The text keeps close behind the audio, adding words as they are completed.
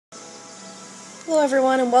Hello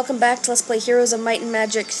everyone and welcome back to Let's Play Heroes of Might and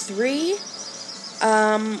Magic 3.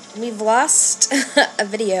 We've lost a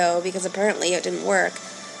video because apparently it didn't work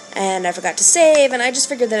and I forgot to save, and I just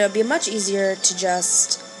figured that it would be much easier to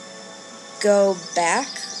just go back,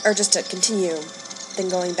 or just to continue, than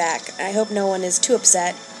going back. I hope no one is too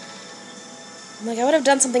upset. I'm like, I would have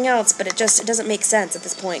done something else, but it doesn't make sense at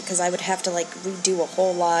this point because I would have to like redo a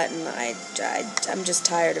whole lot, and I'm just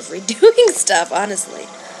tired of redoing stuff, honestly.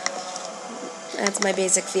 That's my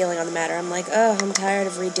basic feeling on the matter. I'm like, oh, I'm tired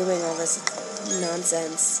of redoing all this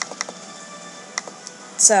nonsense.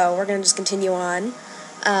 So, we're gonna just continue on.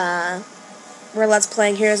 We're Let's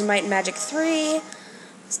Playing Heroes of Might and Magic 3,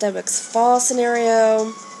 Steadwick's Fall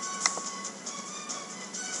scenario.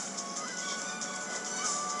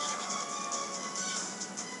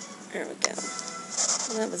 There we go.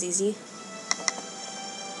 Well, that was easy.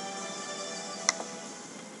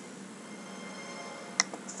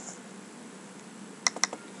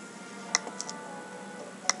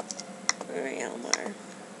 Alright, Almar.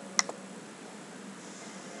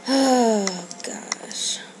 Oh,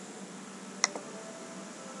 gosh.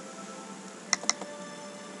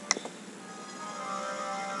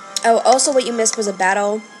 Oh, also what you missed was a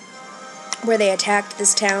battle where they attacked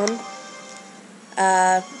this town.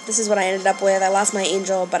 This is what I ended up with. I lost my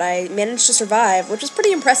angel, but I managed to survive, which was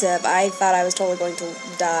pretty impressive. I thought I was totally going to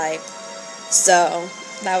die. So,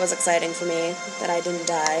 that was exciting for me, that I didn't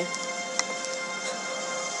die.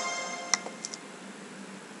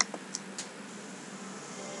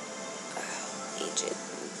 Agent.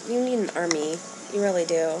 You need an army. You really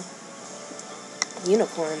do.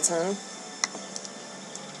 Unicorns, huh?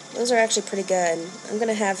 Those are actually pretty good. I'm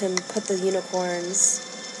gonna have him put the unicorns...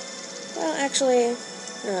 Well, actually,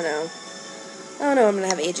 I don't know. I don't know what I'm gonna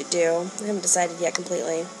have Agent do. I haven't decided yet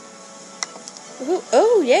completely. Ooh,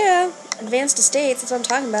 oh, yeah! Advanced estates, that's what I'm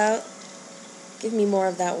talking about. Give me more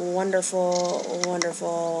of that wonderful,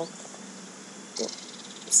 wonderful...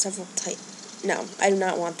 Several type... No, I do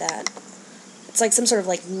not want that. It's like some sort of,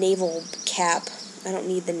 like, naval cap. I don't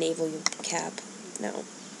need the naval cap. No.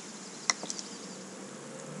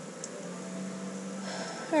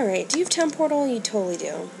 Alright, do you have Town Portal? You totally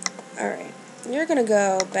do. Alright. You're gonna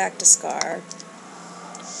go back to Scar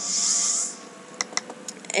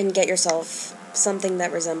and get yourself something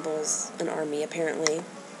that resembles an army, apparently.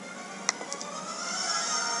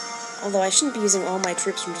 Although I shouldn't be using all my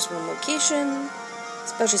troops from just one location,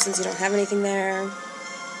 especially since you don't have anything there.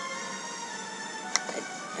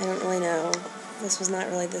 I don't really know. This was not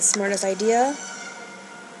really the smartest idea.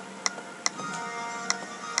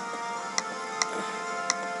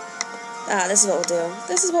 Ah, this is what we'll do.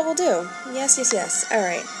 This is what we'll do. Yes, yes, yes.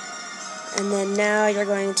 Alright. And then now you're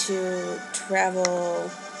going to travel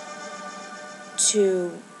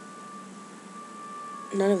to...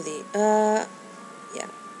 None of the... yeah.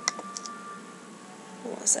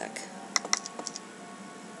 Hold on a sec.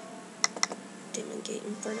 Demon Gate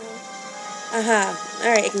Inferno. Aha.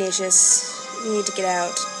 Alright, Ignatius. You need to get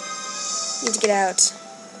out. You need to get out.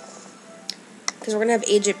 Because we're going to have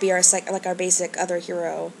Agent be our, our basic other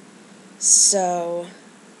hero. So,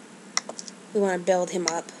 we want to build him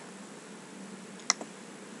up.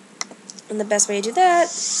 And the best way to do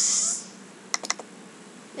that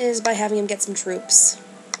is by having him get some troops.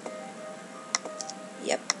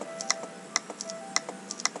 Yep.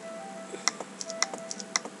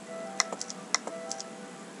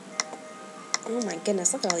 Oh my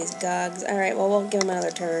goodness, look at all these gogs. Alright, well, we'll give him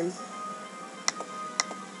another turn.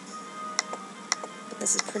 But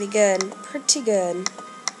this is pretty good. Pretty good.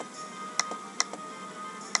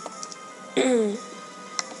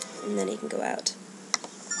 And then he can go out.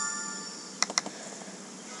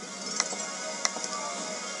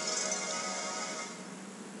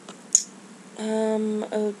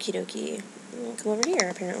 Okie dokie. We'll come over here,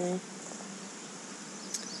 apparently.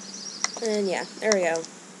 And yeah, there we go.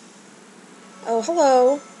 Oh,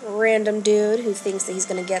 hello, random dude who thinks that he's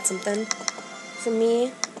gonna get something from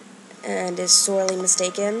me and is sorely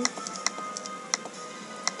mistaken.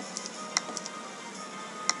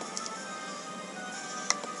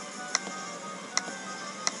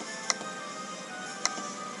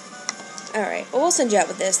 Alright, well, we'll send you out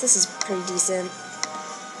with this. This is pretty decent.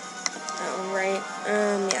 Alright,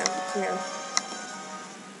 yeah, come here.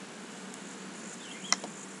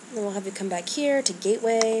 Then we'll have you come back here to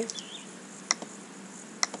Gateway.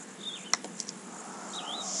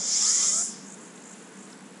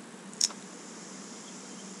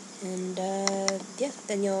 And, yeah,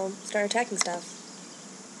 then you'll start attacking stuff.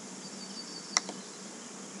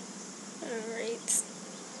 Alright.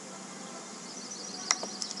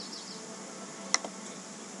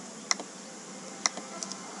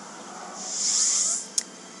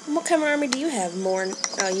 What kind of army do you have? More?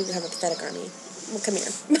 Oh, you have a pathetic army. Well, come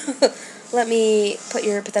here. Let me put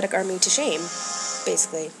your pathetic army to shame,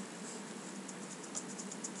 basically.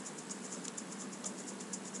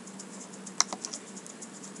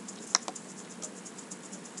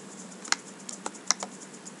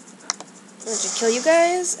 Did you kill you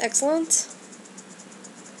guys? Excellent.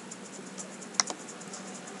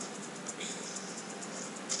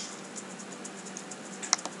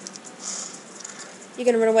 You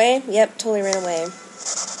gonna run away? Yep, totally ran away.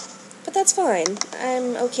 But that's fine.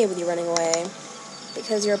 I'm okay with you running away.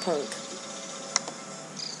 Because you're a punk.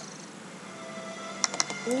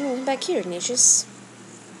 You come back here, Ignatius.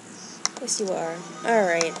 Yes, you are.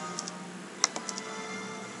 Alright.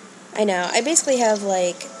 I know. I basically have,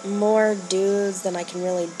 like, more dudes than I can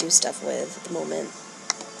really do stuff with at the moment.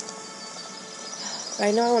 But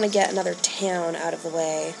I know I want to get another town out of the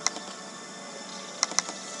way.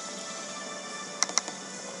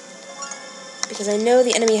 Because I know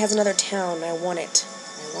the enemy has another town, and I want it.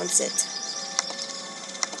 I want it.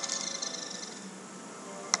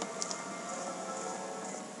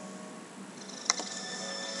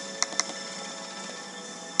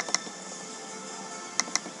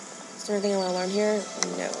 Is there anything I want to learn here?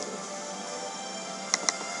 No.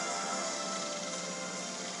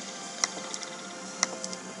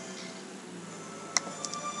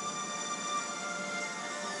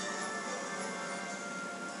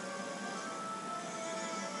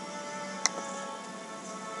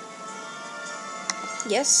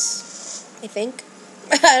 Yes, I think.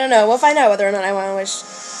 I don't know. We'll find out whether or not I want to wish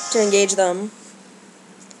to engage them.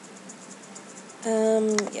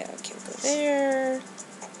 Yeah, okay, we'll go there.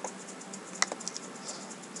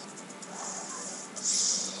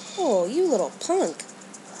 Oh, you little punk.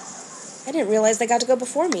 I didn't realize they got to go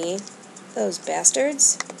before me. Those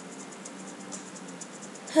bastards.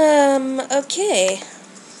 Okay.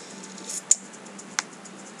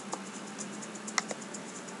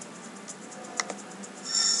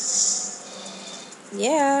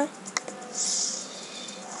 Yeah.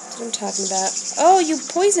 That's what I'm talking about. Oh, you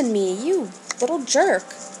poisoned me, you little jerk.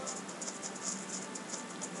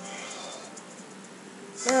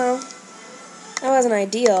 Well, that wasn't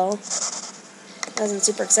ideal. I wasn't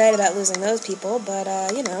super excited about losing those people, but,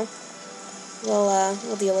 you know,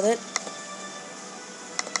 we'll deal with it.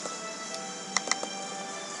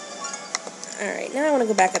 Alright, now I want to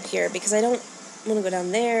go back up here, because I don't want to go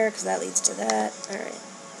down there, because that leads to that. Alright.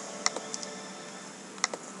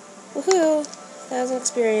 Woohoo! 1,000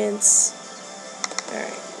 experience.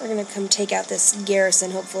 Alright, we're gonna come take out this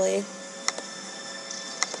garrison, hopefully.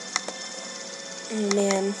 Oh,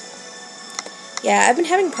 man. Yeah, I've been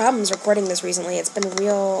having problems recording this recently. It's been a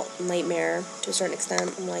real nightmare, to a certain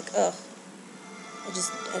extent. I'm like, ugh.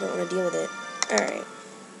 I don't want to deal with it. Alright.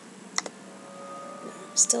 No,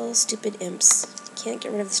 still stupid imps. Can't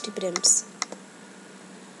get rid of the stupid imps.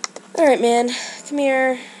 Alright, man. Come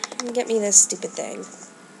here and get me this stupid thing.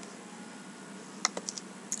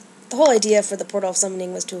 The whole idea for the portal of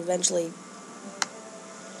summoning was to eventually...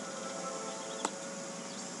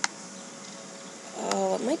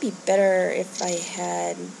 Oh, it might be better if I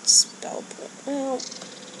had spell... Well,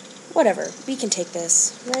 whatever. We can take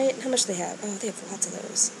this, right? How much do they have? Oh, they have lots of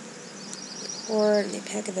those. Horde, and a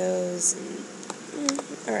pack of those, and...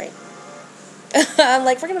 Alright. I'm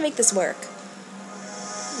like, we're gonna make this work.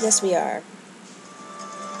 Yes, we are.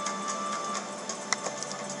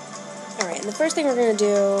 Alright, and the first thing we're gonna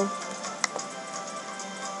do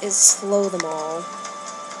is slow them all.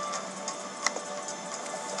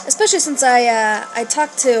 Especially since I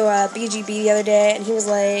talked to BGB the other day, and he was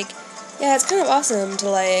like, yeah, it's kind of awesome to,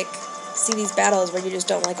 like, see these battles where you just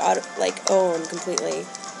don't, like, own completely.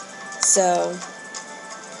 So,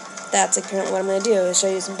 that's apparently what I'm going to do, is show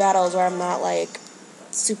you some battles where I'm not, like,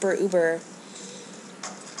 super uber.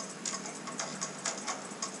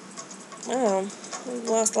 Wow, we've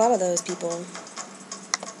lost a lot of those people.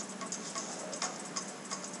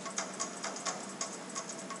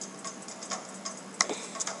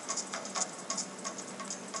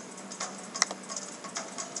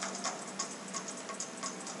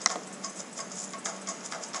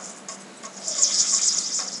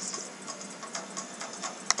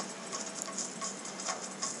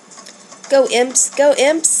 Go imps! Go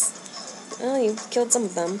imps! Oh, you killed some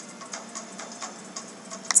of them.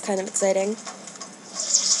 It's kind of exciting.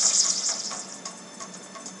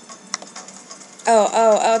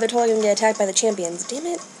 Oh, they're totally gonna get attacked by the champions. Damn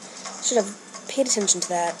it. Should have paid attention to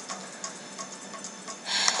that.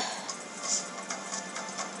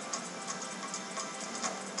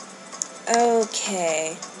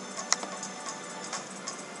 Okay.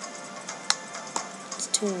 It's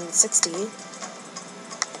 260.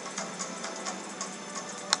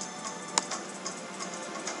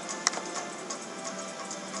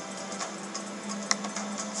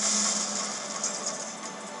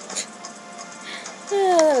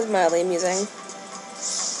 mildly amusing.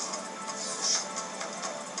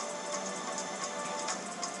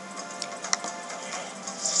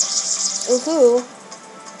 Ooh-hoo.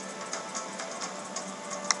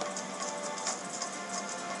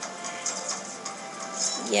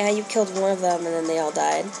 Yeah, you killed one of them and then they all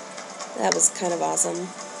died. That was kind of awesome.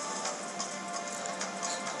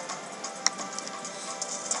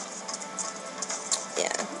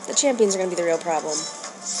 Yeah, the champions are going to be the real problem.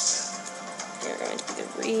 They're going to be the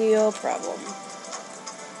real problem.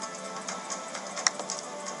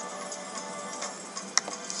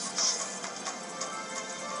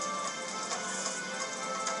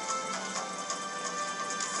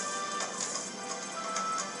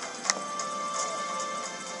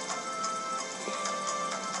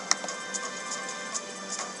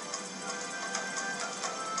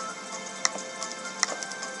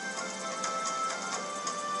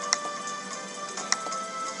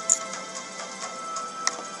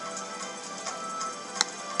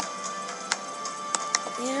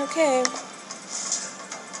 Yeah, okay.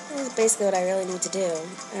 That's basically what I really need to do.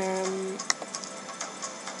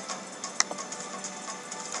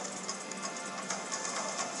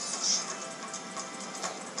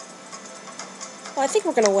 Well, I think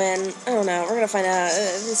we're gonna win. I don't know. We're gonna find out.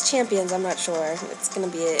 These champions, I'm not sure. It's gonna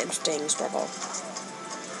be an interesting struggle.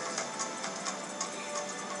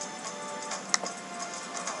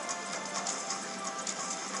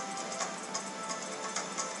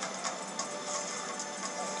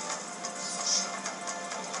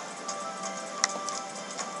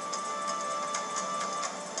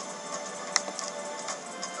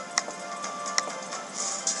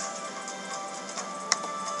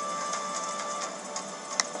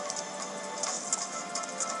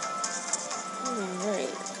 Alright,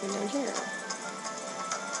 coming down here.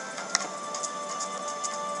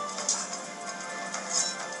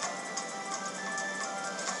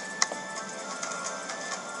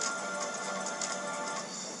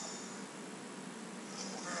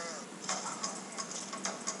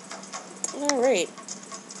 Alright.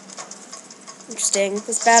 Interesting.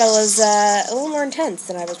 This battle is a little more intense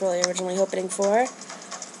than I was really originally hoping for.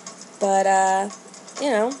 But, you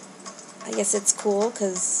know, I guess it's cool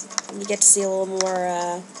because we get to see a little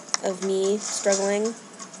more of me struggling.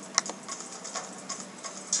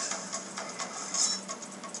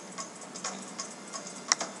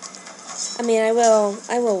 I mean, I will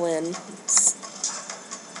win. It's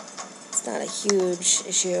not a huge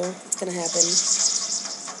issue. It's gonna happen.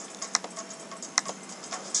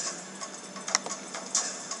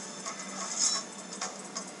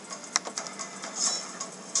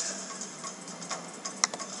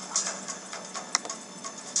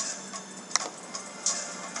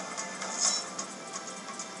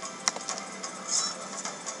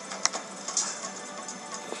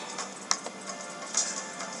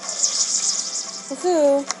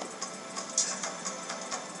 Woohoo!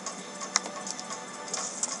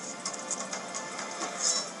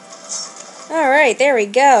 Alright, there we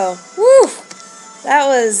go. Woo! That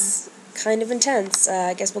was kind of intense.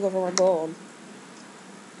 I guess we'll go for more gold.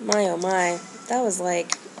 My oh my. That was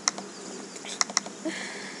like...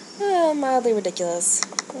 mildly ridiculous.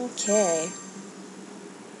 Okay.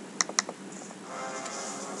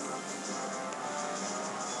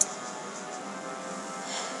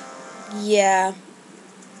 Yeah.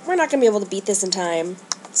 We're not going to be able to beat this in time.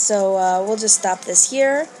 So, we'll just stop this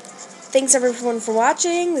here. Thanks everyone for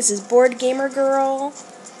watching. This is Bored Gamer Girl.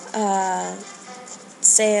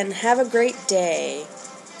 Saying have a great day.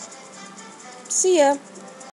 See ya.